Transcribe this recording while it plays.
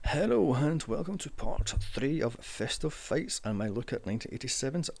Hello and welcome to part 3 of Fist of Fights and my look at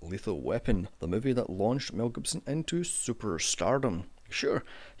 1987's Lethal Weapon, the movie that launched Mel Gibson into superstardom. Sure,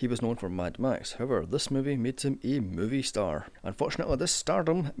 he was known for Mad Max, however this movie made him a movie star. Unfortunately, this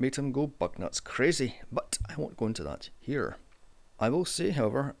stardom made him go bugnuts crazy, but I won't go into that here. I will say,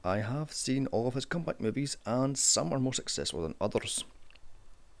 however, I have seen all of his comeback movies and some are more successful than others.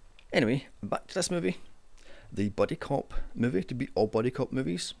 Anyway, back to this movie. The buddy cop movie to beat all buddy cop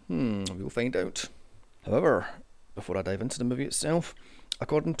movies? We'll find out. However, before I dive into the movie itself,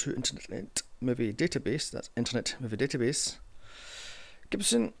 according to Internet Movie Database, that's Internet Movie Database,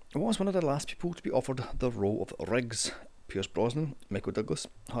 Gibson was one of the last people to be offered the role of Riggs. Pierce Brosnan, Michael Douglas,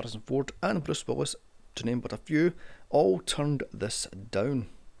 Harrison Ford and Bruce Willis, to name but a few, all turned this down.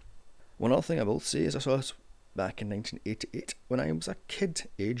 One other thing I will say is I saw this back in 1988 when I was a kid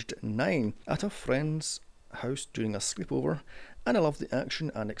aged 9 at a friend's house during a sleepover, and I loved the action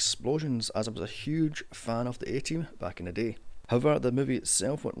and explosions as I was a huge fan of the A-Team back in the day. However, the movie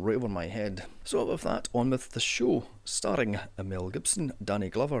itself went right over my head. So with that, on with the show, starring Mel Gibson, Danny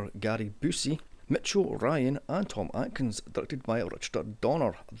Glover, Gary Busey, Mitchell Ryan and Tom Atkins, directed by Richard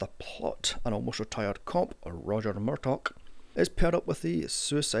Donner. The plot: an almost retired cop, Roger Murtaugh, is paired up with the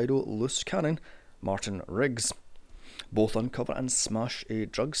suicidal loose cannon, Martin Riggs. Both uncover and smash a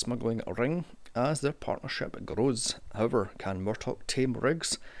drug smuggling ring as their partnership grows. However, can Murtaugh tame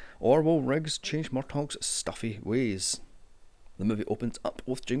Riggs, or will Riggs change Murtaugh's stuffy ways? The movie opens up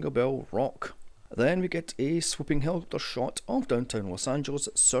with Jingle Bell Rock. Then we get a swooping helicopter shot of downtown Los Angeles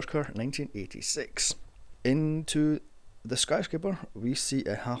circa 1986. Into the skyscraper, we see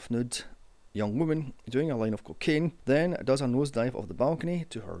a half-nude young woman doing a line of cocaine, then does a nosedive off the balcony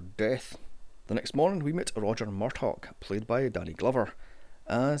to her death. The next morning we meet Roger Murtaugh, played by Danny Glover,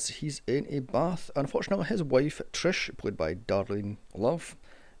 as he's in a bath. Unfortunately, his wife Trish, played by Darlene Love,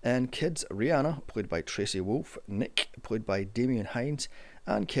 and kids Rihanna, played by Tracy Wolf, Nick, played by Damian Hines,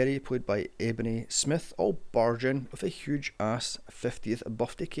 and Kerry, played by Ebony Smith, all barge in with a huge ass 50th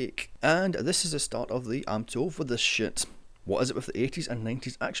birthday cake. And this is the start of the I'm too old for this shit. What is it with the 80s and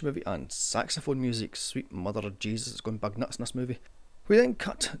 90s action movie and saxophone music? Sweet mother of Jesus, it's going bug nuts in this movie. We then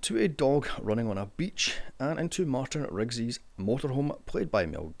cut to a dog running on a beach and into Martin Riggs' motorhome, played by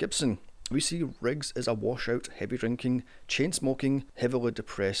Mel Gibson. We see Riggs is a washout, heavy drinking, chain smoking, heavily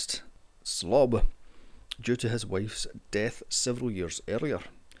depressed slob due to his wife's death several years earlier.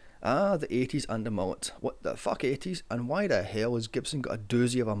 The 80s and the mullet. What the fuck 80s? And why the hell has Gibson got a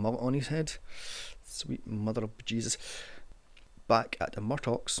doozy of a mullet on his head? Sweet mother of Jesus. Back at the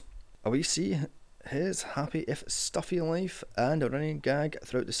Murtaughs, we see his happy if stuffy life, and a running gag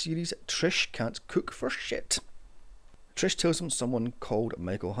throughout the series: Trish can't cook for shit. Trish tells him someone called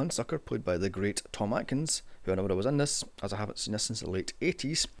Michael Hunsucker, played by the great Tom Atkins, who I never was in this, as I haven't seen this since the late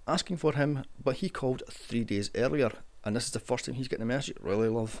 80s, asking for him, but he called 3 days earlier, and this is the first time he's getting a message. Really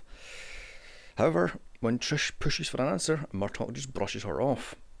love. However, when Trish pushes for an answer, Murtaugh just brushes her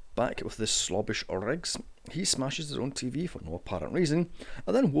off. Back with this slobbish Riggs, he smashes his own TV for no apparent reason,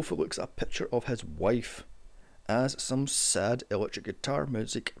 and then woefully looks at a picture of his wife as some sad electric guitar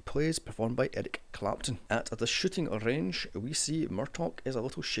music plays, performed by Eric Clapton. At the shooting range, we see Murtaugh is a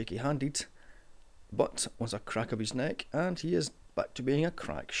little shaky-handed, but wants a crack of his neck, and he is back to being a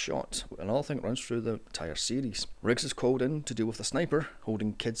crack shot. Another thing that runs through the entire series. Riggs is called in to deal with a sniper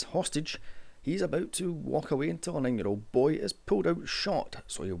holding kids hostage. He's about to walk away until a 9-year-old boy is pulled out shot,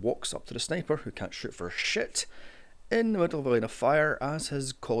 so he walks up to the sniper, who can't shoot for shit, in the middle of a line of fire. As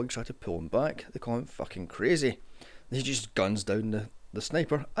his colleagues try to pull him back, they call him fucking crazy. He just guns down the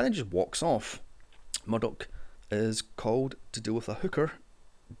sniper and then just walks off. Murtaugh is called to deal with a hooker,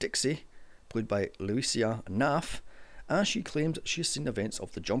 Dixie, played by Louisa Naff, as she claims she's seen events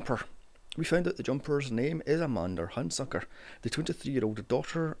of the Jumper. We found out the Jumper's name is Amanda Hunsucker, the 23-year-old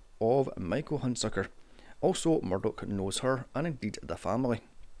daughter of Michael Hunsucker. Also, Murtaugh knows her, and indeed the family.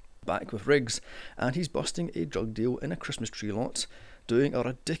 Back with Riggs, and he's busting a drug deal in a Christmas tree lot, doing a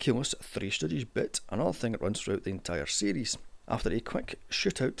ridiculous Three Stooges bit, another thing that runs throughout the entire series. After a quick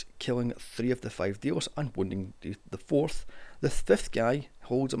shootout, killing 3 of the 5 dealers and wounding the 4th, the 5th guy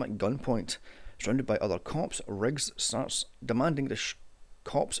holds him at gunpoint. Surrounded by other cops, Riggs starts demanding the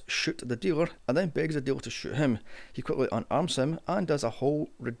cops shoot the dealer, and then begs the dealer to shoot him. He quickly unarms him and does a whole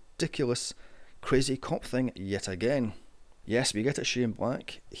ridiculous crazy cop thing yet again. Yes, we get it, Shane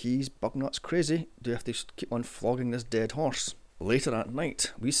Black. He's bug nuts crazy. Do you have to keep on flogging this dead horse? Later at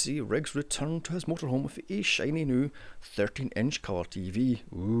night, we see Riggs return to his motorhome with a shiny new 13-inch colour TV.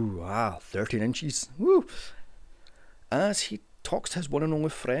 13 inches. Woo! As he talks to his one and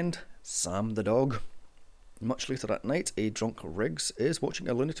only friend, Sam the dog. Much later at night, a drunk Riggs is watching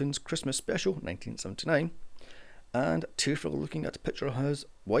a Looney Tunes Christmas special, 1979, and tearfully looking at a picture of his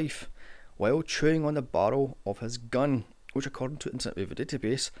wife while chewing on the barrel of his gun, which according to Internet Movie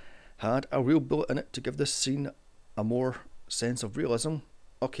Database had a real bullet in it to give this scene a more sense of realism.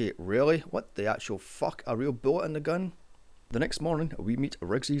 Okay, really? What the actual fuck? A real bullet in the gun? The next morning, we meet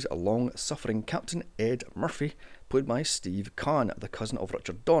Riggsy's long-suffering Captain Ed Murphy, played by Steve Kahn, the cousin of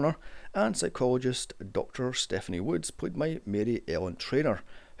Richard Donner, and psychologist Dr. Stephanie Woods, played by Mary Ellen Trainor,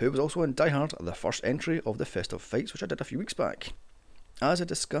 who was also in Die Hard, the first entry of the Festive Fights, which I did a few weeks back. As I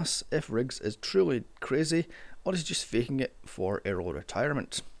discuss if Riggs is truly crazy, or is he just faking it for early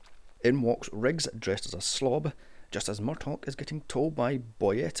retirement. In walks Riggs, dressed as a slob, just as Murtaugh is getting told by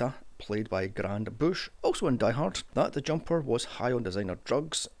Boyetta, played by Grand Bush, also in Die Hard, that the jumper was high on designer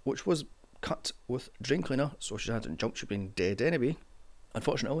drugs, which was cut with drain cleaner, so she hadn't jumped, she'd been dead anyway.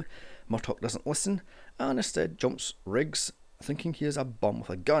 Unfortunately, Murtaugh doesn't listen, and instead jumps Riggs, thinking he is a bum with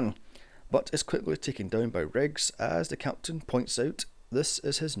a gun, but is quickly taken down by Riggs as the captain points out this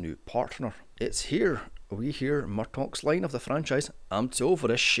is his new partner. It's here we hear Murtaugh's line of the franchise, "I'm too old for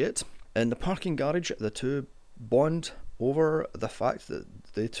this shit." In the parking garage, the two bond over the fact that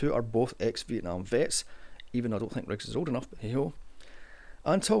they two are both ex-Vietnam vets, even though I don't think Riggs is old enough, but hey-ho.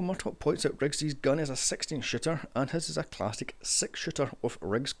 Until Murtaugh points out Riggs' gun is a 16-shooter and his is a classic 6-shooter, with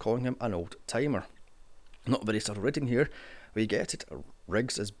Riggs calling him an old-timer. Not very subtle reading here, we get it.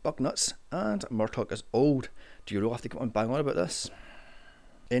 Riggs is bug nuts and Murtaugh is old. Do you really have to come on bang on about this?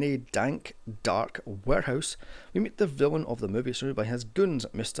 In a dank, dark warehouse, we meet the villain of the movie surrounded by his goons,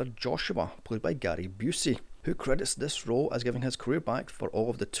 Mr. Joshua, played by Gary Busey, who credits this role as giving his career back for all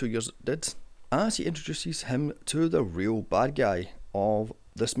of the 2 years it did, as he introduces him to the real bad guy of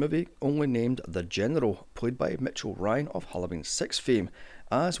this movie, only named the General, played by Mitchell Ryan of Halloween 6 fame,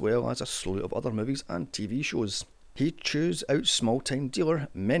 as well as a slew of other movies and TV shows. He chews out small-time dealer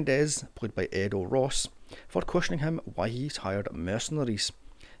Mendez, played by Ed O'Ross, for questioning him why he's hired mercenaries.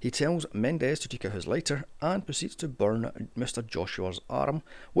 He tells Mendez to take out his lighter and proceeds to burn Mr. Joshua's arm,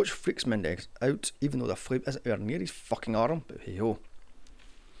 which freaks Mendez out, even though the flame isn't anywhere near his fucking arm, but hey ho.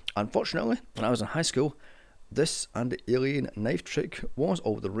 Unfortunately, when I was in high school, this and the alien knife trick was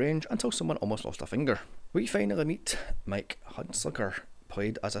all the rage until someone almost lost a finger. We finally meet Mike Hunsaker,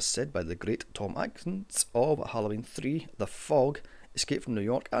 played, as I said, by the great Tom Atkins of Halloween 3, The Fog, Escape from New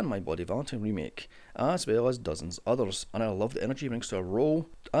York and My Bloody Valentine remake, as well as dozens others, and I love the energy he brings to a role,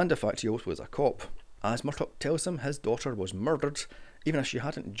 and the fact he also is a cop. As Murtaugh tells him his daughter was murdered, even if she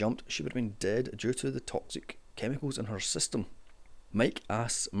hadn't jumped, she would have been dead due to the toxic chemicals in her system. Mike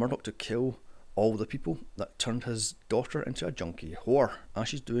asks Murtaugh to kill all the people that turned his daughter into a junkie whore, as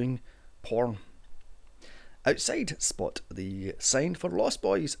she's doing porn. Outside, spot the sign for Lost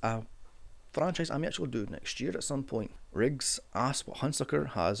Boys, a franchise I may actually do next year at some point. Riggs asks what Hunsaker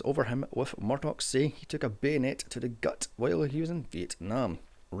has over him, with Murtaugh saying he took a bayonet to the gut while he was in Vietnam.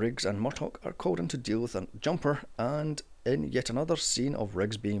 Riggs and Murtaugh are called in to deal with a jumper, and in yet another scene of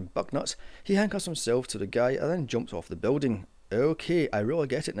Riggs being bugnuts, he handcuffs himself to the guy and then jumps off the building. Okay, I really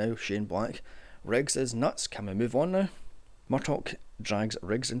get it now, Shane Black. Riggs is nuts, can we move on now? Murtaugh drags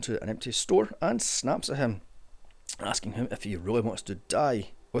Riggs into an empty store and snaps at him, asking him if he really wants to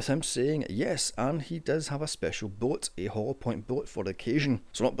die, with him saying yes, and he does have a special bullet, a hollow point bullet for the occasion.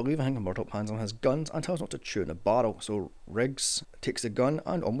 So not believing him, Murtaugh hands on his guns and tells him not to chew in the barrel, so Riggs takes the gun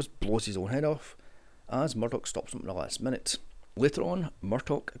and almost blows his own head off, as Murtaugh stops him at the last minute. Later on,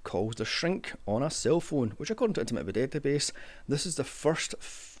 Murtaugh calls the shrink on a cell phone, which according to Internet Movie Database, this is the first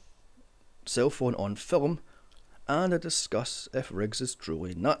cell phone on film, and they discuss if Riggs is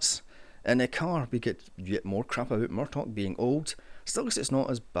truly nuts. In the car, we get yet more crap about Murtaugh being old. Still, it's not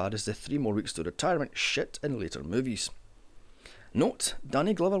as bad as the 3 more weeks to retirement shit in later movies. Note,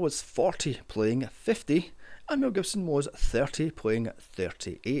 Danny Glover was 40 playing 50, and Mel Gibson was 30 playing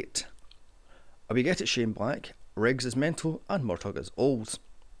 38. We get it, Shane Black. Riggs is mental and Murtaugh is old.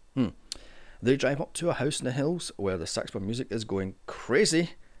 They drive up to a house in the hills where the saxophone music is going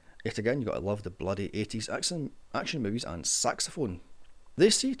crazy. Yet again, you gotta love the bloody 80s action movies and saxophone. They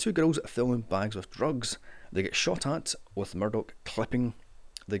see 2 girls filling bags with drugs. They get shot at, with Murtaugh clipping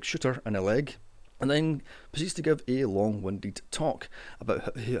the shooter in the leg, and then proceeds to give a long-winded talk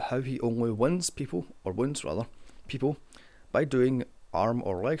about how he only wounds people by doing arm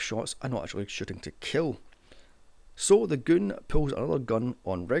or leg shots and not actually shooting to kill. So the goon pulls another gun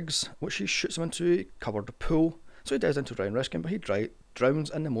on Riggs, which he shoots him into a covered pool, so he dives into try and rescue him, but he drowns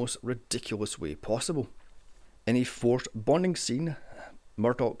in the most ridiculous way possible. In a forced bonding scene,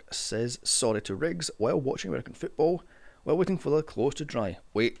 Murtaugh says sorry to Riggs while watching American football while waiting for the clothes to dry.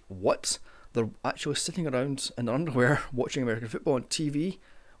 Wait, what? They're actually sitting around in their underwear watching American football on TV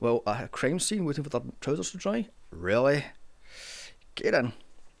while at a crime scene waiting for their trousers to dry. Really? Get in.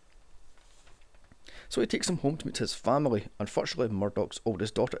 So he takes him home to meet his family. Unfortunately, Murdoch's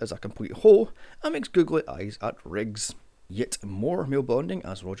oldest daughter is a complete hoe and makes googly eyes at Riggs. Yet more male bonding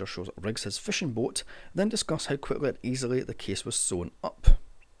as Roger shows Riggs his fishing boat, then discuss how quickly and easily the case was sewn up,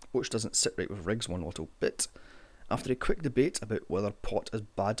 which doesn't sit right with Riggs one little bit. After a quick debate about whether pot is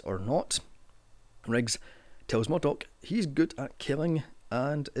bad or not, Riggs tells Murdoch he's good at killing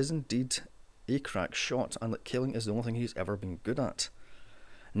and is indeed a crack shot, and that killing is the only thing he's ever been good at.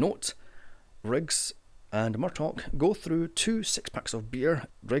 Note, Riggs and Murdoch go through 2 6-packs of beer.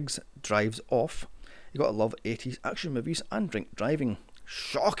 Riggs drives off. You gotta love 80s action movies and drink driving.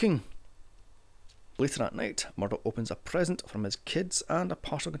 Shocking! Later that night, Murdoch opens a present from his kids and a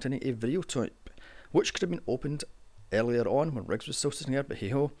parcel containing a videotape, which could have been opened earlier on when Riggs was still sitting there, but hey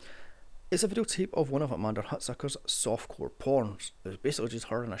ho. It's a videotape of one of Amanda Hutsucker's softcore porns. It was basically just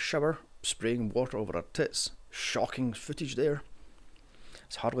her in a shower, spraying water over her tits. Shocking footage there.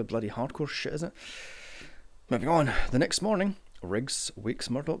 It's hardly bloody hardcore shit, is it? Moving on, the next morning, Riggs wakes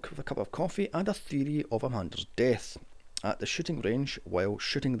Murdoch with a cup of coffee and a theory of Amanda's death. At the shooting range, while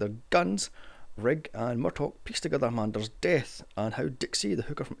shooting their guns, Riggs and Murdoch piece together Amanda's death and how Dixie, the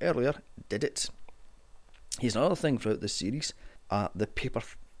hooker from earlier, did it. Here's another thing throughout this series, the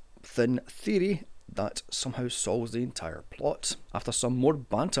paper-thin theory that somehow solves the entire plot. After some more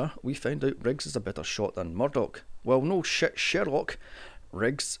banter, we find out Riggs is a better shot than Murdoch. Well, no shit, Sherlock.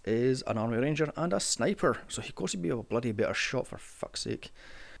 Riggs is an army ranger and a sniper, so he course he'd be a bloody better shot, for fuck's sake.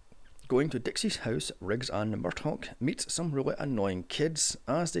 Going to Dixie's house, Riggs and Murdoch meet some really annoying kids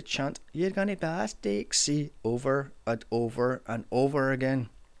as they chant, "You're gonna pass Dixie," over and over and over again.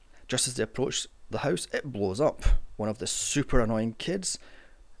 Just as they approach the house, it blows up. One of the super annoying kids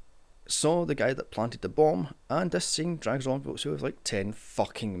saw the guy that planted the bomb, and this scene drags on for like 10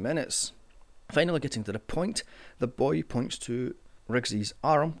 fucking minutes. Finally getting to the point, the boy points to Riggs's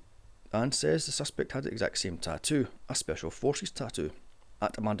arm and says the suspect had the exact same tattoo, a Special Forces tattoo.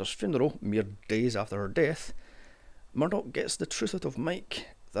 At Amanda's funeral, mere days after her death, Murdoch gets the truth out of Mike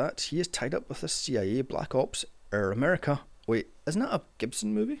that he is tied up with the CIA Black Ops America. Wait, isn't that a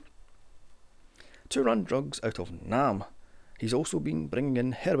Gibson movie? To run drugs out of Nam. He's also been bringing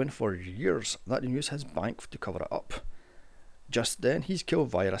in heroin for years that he used his bank to cover it up. Just then, he's killed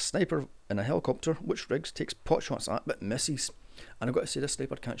via a sniper in a helicopter, which Riggs takes pot shots at but misses. And I've got to say, this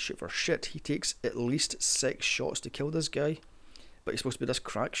sniper can't shoot for shit. He takes at least 6 shots to kill this guy. But he's supposed to be this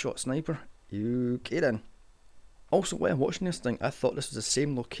crack shot sniper. You get in. Also, while watching this thing, I thought this was the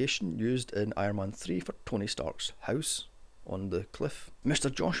same location used in Iron Man 3 for Tony Stark's house on the cliff.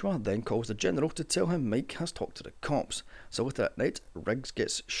 Mr. Joshua then calls the general to tell him Mike has talked to the cops. So later that night, Riggs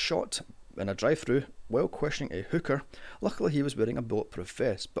gets shot in a drive-thru while questioning a hooker. Luckily, he was wearing a bulletproof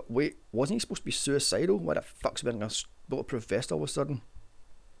vest. But wait, wasn't he supposed to be suicidal? Why the fuck's he wearing a bulletproof vest all of a sudden?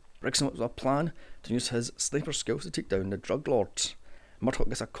 Riggs comes up with a plan to use his sniper skills to take down the drug lords. Murdoch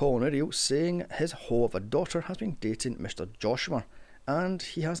gets a call on radio saying his hoe of a daughter has been dating Mr. Joshua, and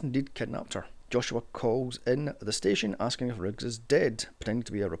he has indeed kidnapped her. Joshua calls in the station asking if Riggs is dead, pretending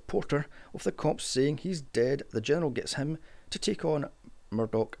to be a reporter, with the cops saying he's dead. The general gets him to take on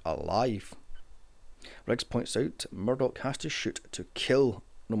Murdoch alive. Riggs points out Murdoch has to shoot to kill.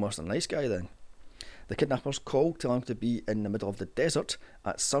 No more than a nice guy then. The kidnappers call, telling him to be in the middle of the desert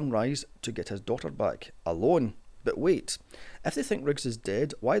at sunrise to get his daughter back, alone. But wait, if they think Riggs is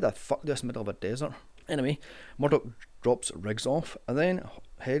dead, why the fuck this middle of a desert? Anyway, Murdoch drops Riggs off and then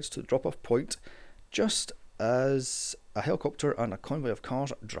heads to the drop-off point just as a helicopter and a convoy of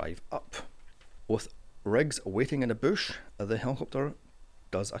cars drive up. With Riggs waiting in a bush, the helicopter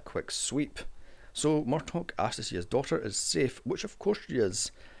does a quick sweep. So Murdoch asks to see his daughter is safe, which of course she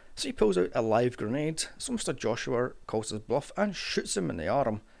is. So he pulls out a live grenade, so Mr. Joshua calls his bluff and shoots him in the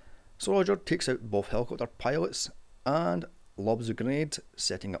arm. So Roger takes out both helicopter pilots and lobs the grenade,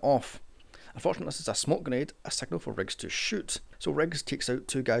 setting it off. Unfortunately, this is a smoke grenade, a signal for Riggs to shoot. So Riggs takes out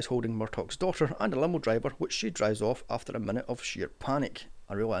 2 guys holding Murdoch's daughter and a limo driver, which she drives off after a minute of sheer panic.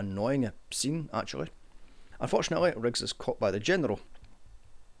 A really annoying scene, actually. Unfortunately, Riggs is caught by the general.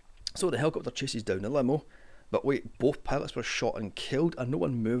 So the helicopter chases down the limo, but wait, both pilots were shot and killed and no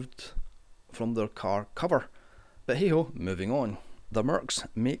one moved from their car cover. But hey ho, moving on. The mercs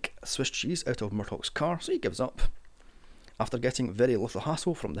make Swiss cheese out of Murdoch's car, so he gives up. After getting very little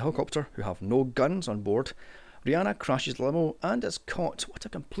hassle from the helicopter, who have no guns on board, Rihanna crashes the limo and is caught. What a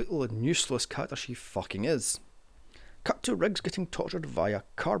completely useless character she fucking is. Cut to Riggs getting tortured via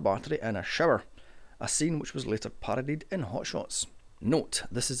car battery in a shower, a scene which was later parodied in Hot Shots. Note,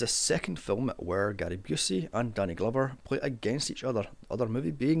 this is the second film where Gary Busey and Danny Glover play against each other, the other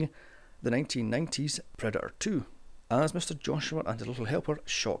movie being the 1990s Predator 2. As Mr. Joshua and his little helper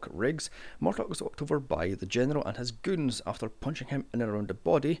shock Riggs, Murdoch is knocked over by the General and his goons. After punching him in and around the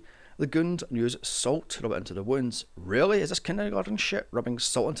body, the goons use salt to rub it into the wounds. Really? Is this kindergarten shit? Rubbing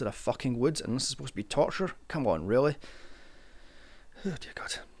salt into the fucking woods and this is supposed to be torture? Come on, really? Oh dear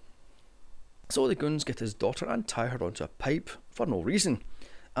God. So the goons get his daughter and tie her onto a pipe for no reason.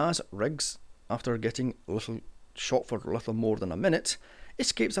 As Riggs, after getting a little shot for a little more than a minute,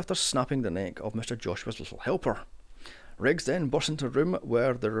 escapes after snapping the neck of Mr. Joshua's little helper. Riggs then bursts into a room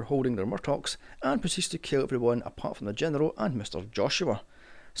where they're holding their Murtaughs and proceeds to kill everyone apart from the General and Mr. Joshua.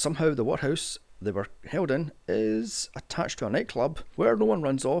 Somehow the warehouse they were held in is attached to a nightclub where no one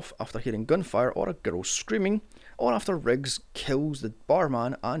runs off after hearing gunfire or a girl screaming, or after Riggs kills the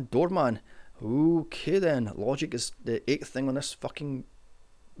barman and doorman. Okay then, logic is the eighth thing on this fucking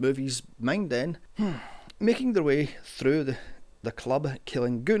movie's mind then. Making their way through the club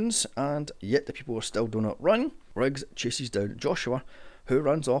killing goons, and yet the people still do not run. Riggs chases down Joshua, who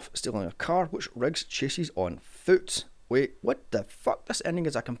runs off stealing a car, which Riggs chases on foot. Wait, what the fuck? This ending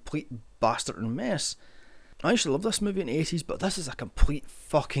is a complete bastard and mess. I used to love this movie in the 80s, but this is a complete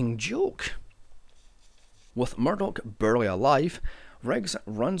fucking joke. With Murdoch barely alive, Riggs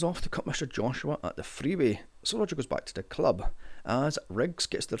runs off to cut Mr. Joshua at the freeway, so Roger goes back to the club. As Riggs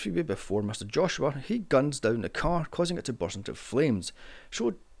gets to the freeway before Mr. Joshua, he guns down the car, causing it to burst into flames.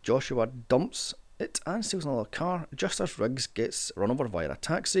 So Joshua dumps it and steals another car. Just as Riggs gets run over via a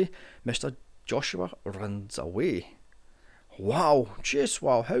taxi, Mr. Joshua runs away. Wow, just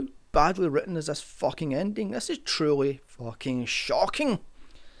wow, how badly written is this fucking ending? This is truly fucking shocking.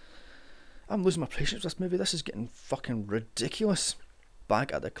 I'm losing my patience with this movie. This is getting fucking ridiculous.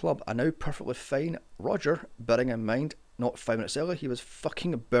 Back at the club, a now perfectly fine Roger, bearing in mind not 5 minutes earlier he was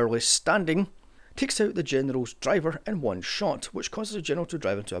fucking barely standing, takes out the General's driver in one shot, which causes the General to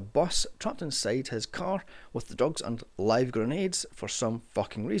drive into a bus trapped inside his car with the drugs and live grenades. For some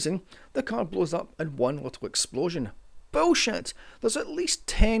fucking reason, the car blows up in one little explosion. Bullshit! There's at least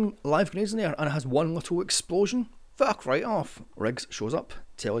 10 live grenades in there and it has one little explosion. Fuck right off. Riggs shows up,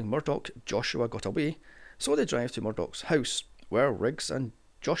 telling Murdoch Joshua got away, so they drive to Murdoch's house, where Riggs and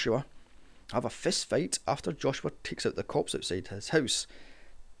Joshua have a fist fight after Joshua takes out the cops outside his house,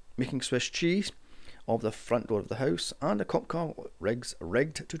 making Swiss cheese of the front door of the house, and a cop car Riggs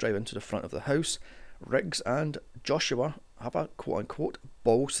rigged to drive into the front of the house. Riggs and Joshua have a quote-unquote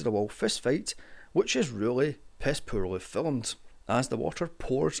balls to the wall fist fight, which is really piss poorly filmed. As the water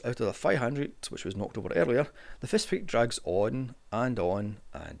pours out of the fire hydrant, which was knocked over earlier, the fist fight drags on and on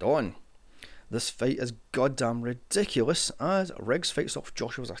and on. This fight is goddamn ridiculous as Riggs fights off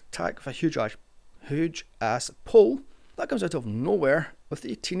Joshua's attack with a huge ass pole that comes out of nowhere with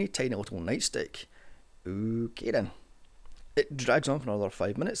a teeny tiny little nightstick. Okay then. It drags on for another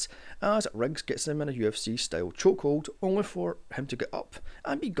 5 minutes as Riggs gets him in a UFC style chokehold, only for him to get up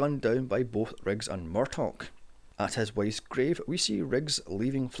and be gunned down by both Riggs and Murdoch. At his wife's grave, we see Riggs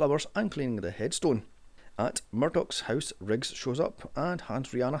leaving flowers and cleaning the headstone. At Murdoch's house, Riggs shows up and hands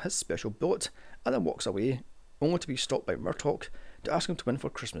Rihanna his special bullet and then walks away, only to be stopped by Murdoch to ask him to win for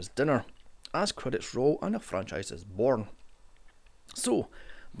Christmas dinner, as credits roll and a franchise is born. So,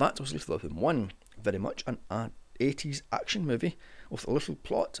 that was Lethal Weapon 1, very much an 80s action movie with a little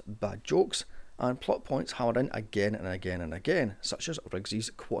plot, bad jokes, and plot points hammered in again and again and again, such as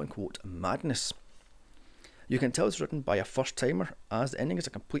Riggs's quote-unquote madness. You can tell it's written by a first-timer, as the ending is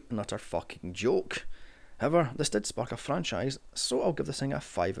a complete and utter fucking joke. However, this did spark a franchise, so I'll give this thing a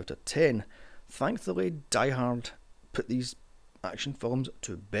 5 out of 10. Thankfully, Die Hard put these action films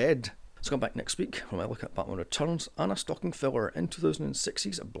to bed. So come back next week when I look at Batman Returns and a stocking filler in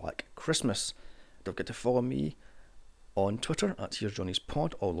 2006's Black Christmas. Don't forget to follow me on Twitter at Here's Johnny's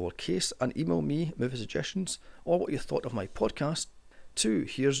Pod, all lowercase, and email me movie suggestions or what you thought of my podcast to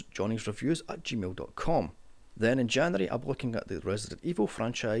Here's Johnny's Reviews at gmail.com. Then in January, I'll be looking at the Resident Evil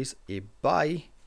franchise, a buy